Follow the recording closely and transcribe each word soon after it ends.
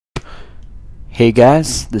Hey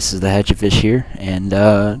guys, this is TheHatchetFish here, and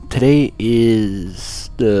today is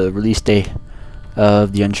the release day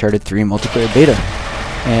of the Uncharted 3 multiplayer beta.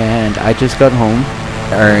 And I just got home,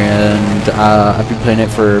 and I've been playing it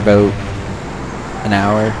for about an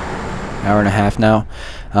hour and a half now.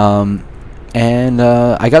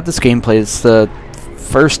 I got this gameplay. It's the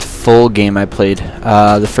first full game I played.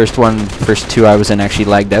 The first two I was in actually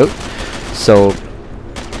lagged out. So,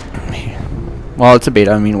 well, it's a beta.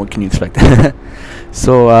 I mean, what can you expect?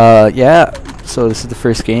 So yeah, so this is the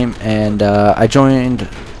first game, and I joined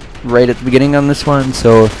right at the beginning on this one,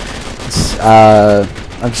 so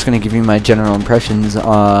I'm just going to give you my general impressions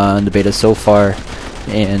on the beta so far,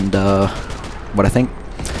 and what I think.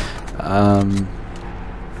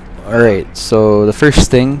 Alright, so the first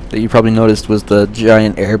thing that you probably noticed was the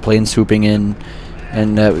giant airplane swooping in,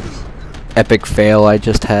 and that epic fail I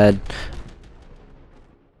just had.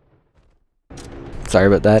 Sorry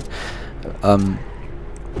about that.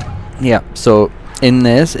 Yeah, so in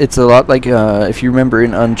this, it's a lot like if you remember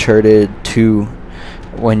in Uncharted 2,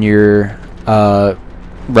 when you're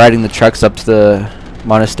riding the trucks up to the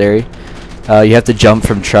monastery, you have to jump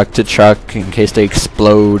from truck to truck in case they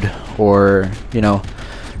explode, or, you know,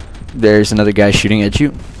 there's another guy shooting at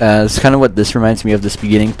you. It's kind of what this reminds me of, this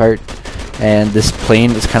beginning part. And this plane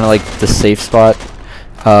is kind of like the safe spot.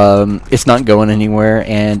 It's not going anywhere,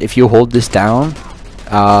 and if you hold this down,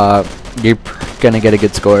 you're gonna get a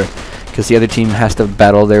good score, because the other team has to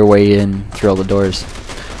battle their way in through all the doors.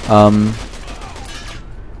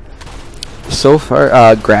 So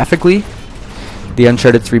far, graphically, the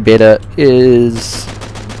Uncharted 3 beta is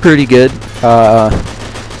pretty good.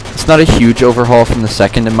 It's not a huge overhaul from the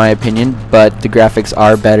second, in my opinion, but the graphics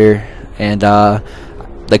are better, and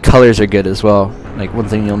the colors are good as well. Like, one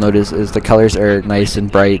thing you'll notice is the colors are nice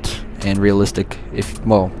and bright and realistic,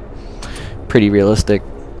 well, pretty realistic.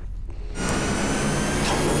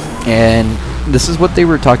 And this is what they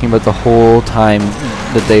were talking about the whole time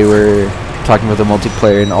that they were talking about the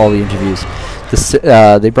multiplayer in all the interviews.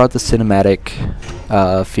 They brought the cinematic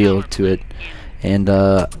feel to it, and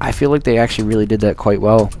I feel like they actually really did that quite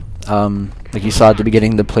well. Like you saw at the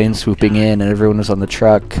beginning, the plane swooping in and everyone was on the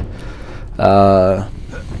truck. The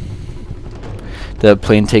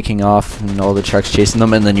plane taking off and all the trucks chasing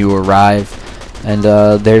them, and then you arrive. And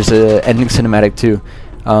there's a ending cinematic too.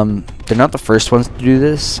 They're not the first ones to do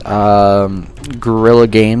this. Guerrilla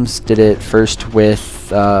Games did it first with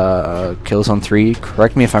Killzone 3.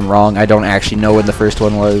 Correct me if I'm wrong. I don't actually know when the first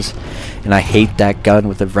one was, and I hate that gun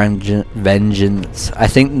with a vengeance. I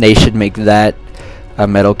think they should make that a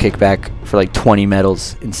medal kickback for like 20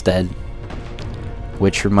 medals instead.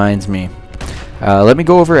 Which reminds me, let me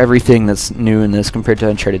go over everything that's new in this compared to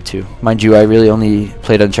Uncharted 2. Mind you, I really only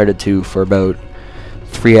played Uncharted 2 for about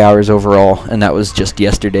 3 hours overall, and that was just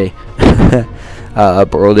yesterday.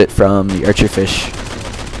 Borrowed it from TheHatchetFish.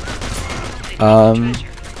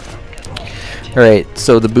 Alright,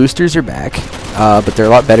 so the boosters are back, but they're a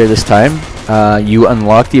lot better this time. You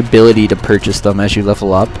unlock the ability to purchase them as you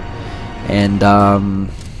level up, and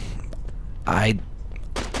I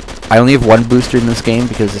only have one booster in this game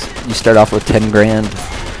because you start off with 10 grand,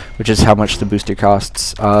 which is how much the booster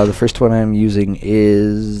costs. The first one I'm using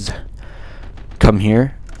is Come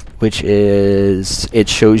Here, which is, it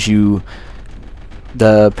shows you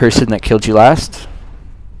the person that killed you last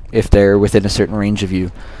if they're within a certain range of you,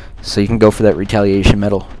 so you can go for that retaliation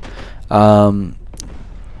medal.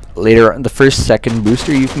 Later on, the second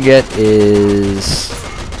booster you can get is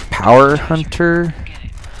Power Hunter.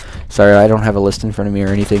 Sorry, I don't have a list in front of me or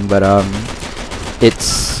anything, but it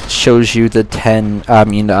shows you the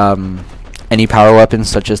any power weapons,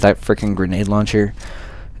 such as that frickin' grenade launcher,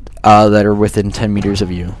 that are within 10 meters of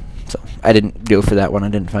you. So I didn't go for that one. I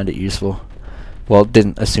didn't find it useful. Well,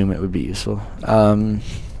 didn't assume it would be useful. Oh,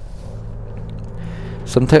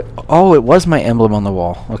 it was my emblem on the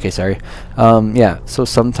wall. Okay, sorry. Yeah, so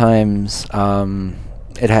sometimes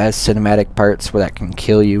it has cinematic parts where that can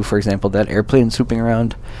kill you. For example, that airplane swooping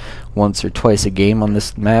around once or twice a game on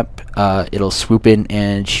this map. It'll swoop in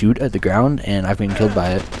and shoot at the ground, and I've been killed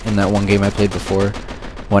by it in that one game I played before.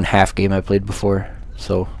 One half game I played before.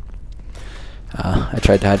 So I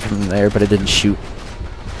tried to hide from there, but it didn't shoot.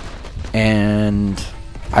 And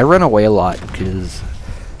I run away a lot because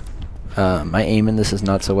my aim in this is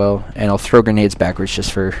not so well, and I'll throw grenades backwards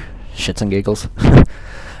just for shits and giggles.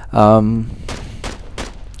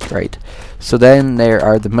 Right. So then there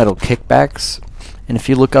are the metal kickbacks, and if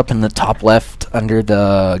you look up in the top left under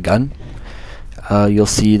the gun, you'll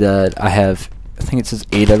see that I have, I think it says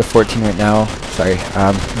 8 out of 14 right now. Sorry,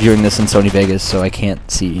 I'm viewing this in Sony Vegas, so I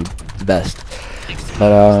can't see the best.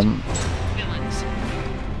 But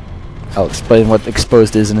I'll explain what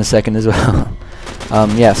exposed is in a second as well.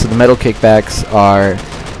 Yeah, so the medal kickbacks are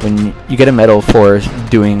when you get a medal for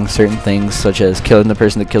doing certain things, such as killing the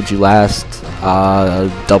person that killed you last,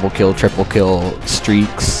 double kill, triple kill,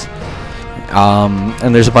 streaks,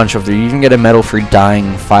 and there's a bunch of them. You even get a medal for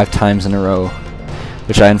dying 5 times in a row,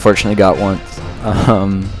 which I unfortunately got once.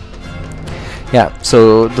 Yeah,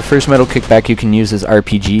 so the first medal kickback you can use is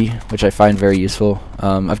RPG, which I find very useful.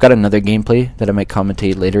 I've got another gameplay that I might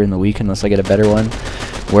commentate later in the week, unless I get a better one,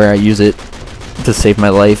 where I use it to save my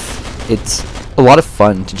life. It's a lot of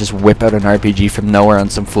fun to just whip out an RPG from nowhere on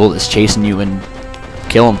some fool that's chasing you and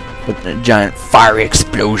kill him with a giant fiery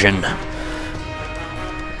explosion.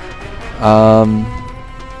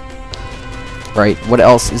 Right, what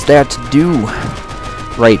else is there to do?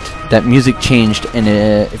 Right, that music changed, and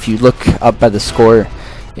if you look up by the score,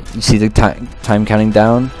 you see the time counting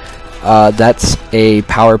down. That's a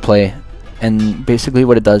power play, and basically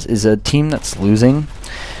what it does is a team that's losing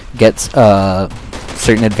gets a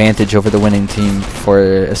certain advantage over the winning team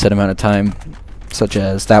for a set amount of time, such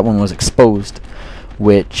as that one was exposed,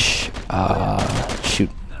 which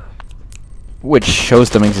which shows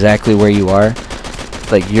them exactly where you are.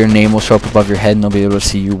 Like, your name will show up above your head, and they'll be able to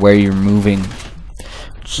see you where you're moving,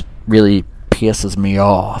 which really pisses me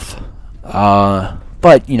off.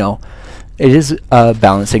 But you know, it is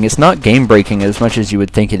balancing. It's not game breaking as much as you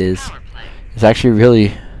would think it is. It's actually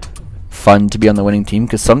really fun to be on the winning team,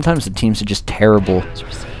 because sometimes the teams are just terrible.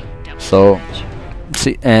 So,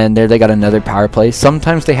 see, and there they got another power play.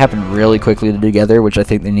 Sometimes they happen really quickly together, which I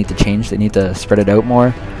think they need to change. They need to spread it out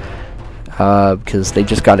more, because they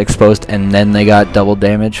just got exposed and then they got double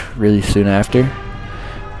damage really soon after.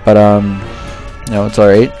 But no, it's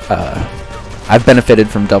alright. I've benefited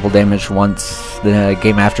from double damage once. The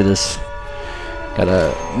game after this got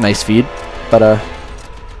a nice feed, but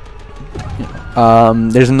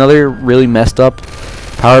there's another really messed up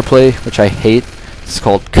power play which I hate. It's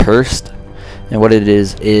called Cursed, and what it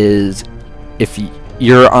is if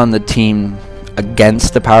you're on the team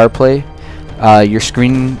against the power play, your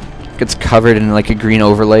screen gets covered in like a green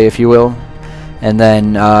overlay, if you will, and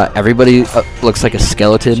then everybody looks like a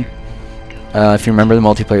skeleton. If you remember the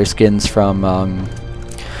multiplayer skins from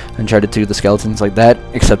Uncharted 2, the skeletons like that,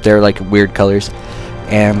 except they're like weird colors.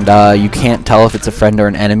 And you can't tell if it's a friend or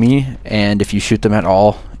an enemy, and if you shoot them at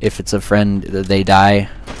all, if it's a friend, they die.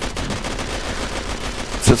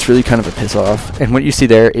 So it's really kind of a piss off. And what you see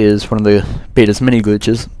there is one of the beta's mini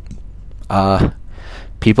glitches.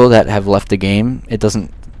 People that have left the game, it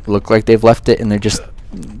doesn't look like they've left it, and they're just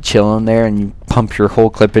chilling there, and you pump your whole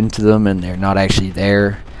clip into them, and they're not actually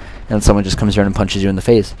there, and someone just comes around and punches you in the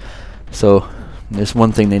face. So there's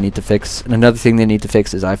one thing they need to fix. And another thing they need to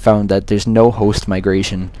fix is I found that there's no host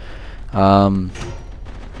migration. I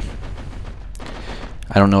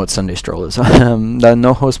don't know what Sunday Stroll is. The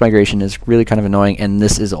no host migration is really kind of annoying, and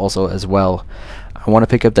this is also as well. I want to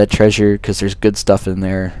pick up that treasure because there's good stuff in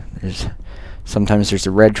there. Sometimes there's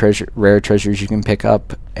a rare treasures you can pick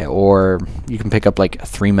up, or you can pick up like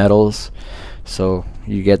 3 medals, so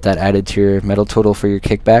you get that added to your medal total for your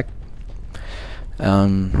kickback. I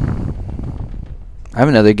have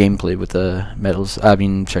another gameplay with the medals. I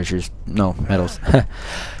mean treasures. No, medals.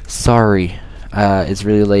 Sorry. It's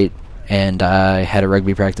really late, and I had a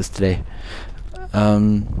rugby practice today.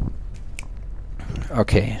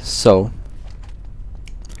 Okay, so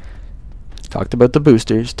talked about the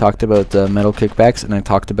boosters, talked about the medal kickbacks, and I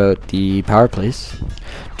talked about the power plays.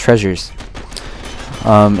 Treasures.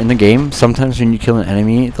 In the game, sometimes when you kill an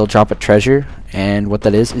enemy, they'll drop a treasure, and what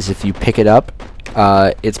that is if you pick it up,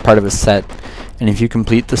 it's part of a set. And if you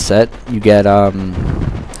complete the set, you get a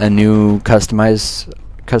new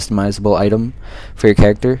customizable item for your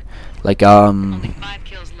character. Like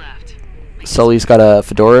Sully's got a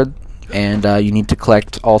fedora, and you need to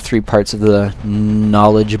collect all 3 parts of the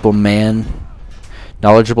knowledgeable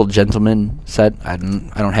gentleman set. I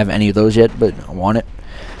don't have any of those yet, but I want it.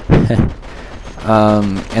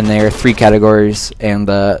 And there are 3 categories, and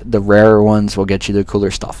the rarer ones will get you the cooler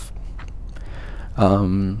stuff.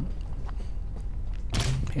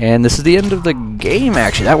 And this is the end of the game,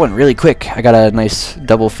 actually. That went really quick. I got a nice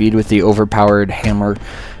double feed with the overpowered hammer,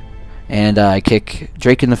 and I kick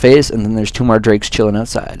Drake in the face, and then there's 2 more Drakes chilling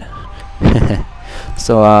outside.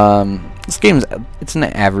 So this game's, it's an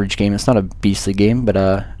average game. It's not a beastly game, but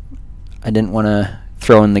I didn't want to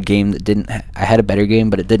throw in the game that didn't I had a better game,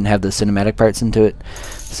 but it didn't have the cinematic parts into it,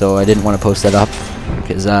 so I didn't want to post that up,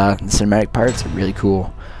 because the cinematic parts are really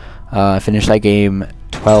cool. I finished that game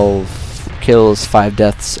 12 kills, 5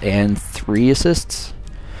 deaths, and 3 assists.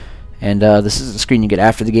 And this is the screen you get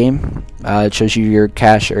after the game. It shows you your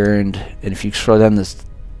cash earned, and if you scroll down this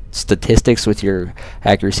statistics with your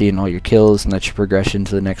accuracy and all your kills, and that's your progression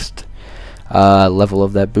to the next level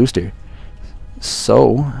of that booster.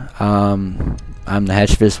 So I'm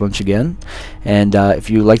TheHatchetFish once again, and if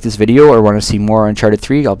you like this video or want to see more Uncharted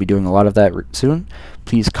 3, I'll be doing a lot of that soon.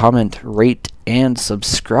 Please comment, rate, and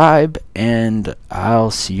subscribe, and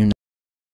I'll see you next time.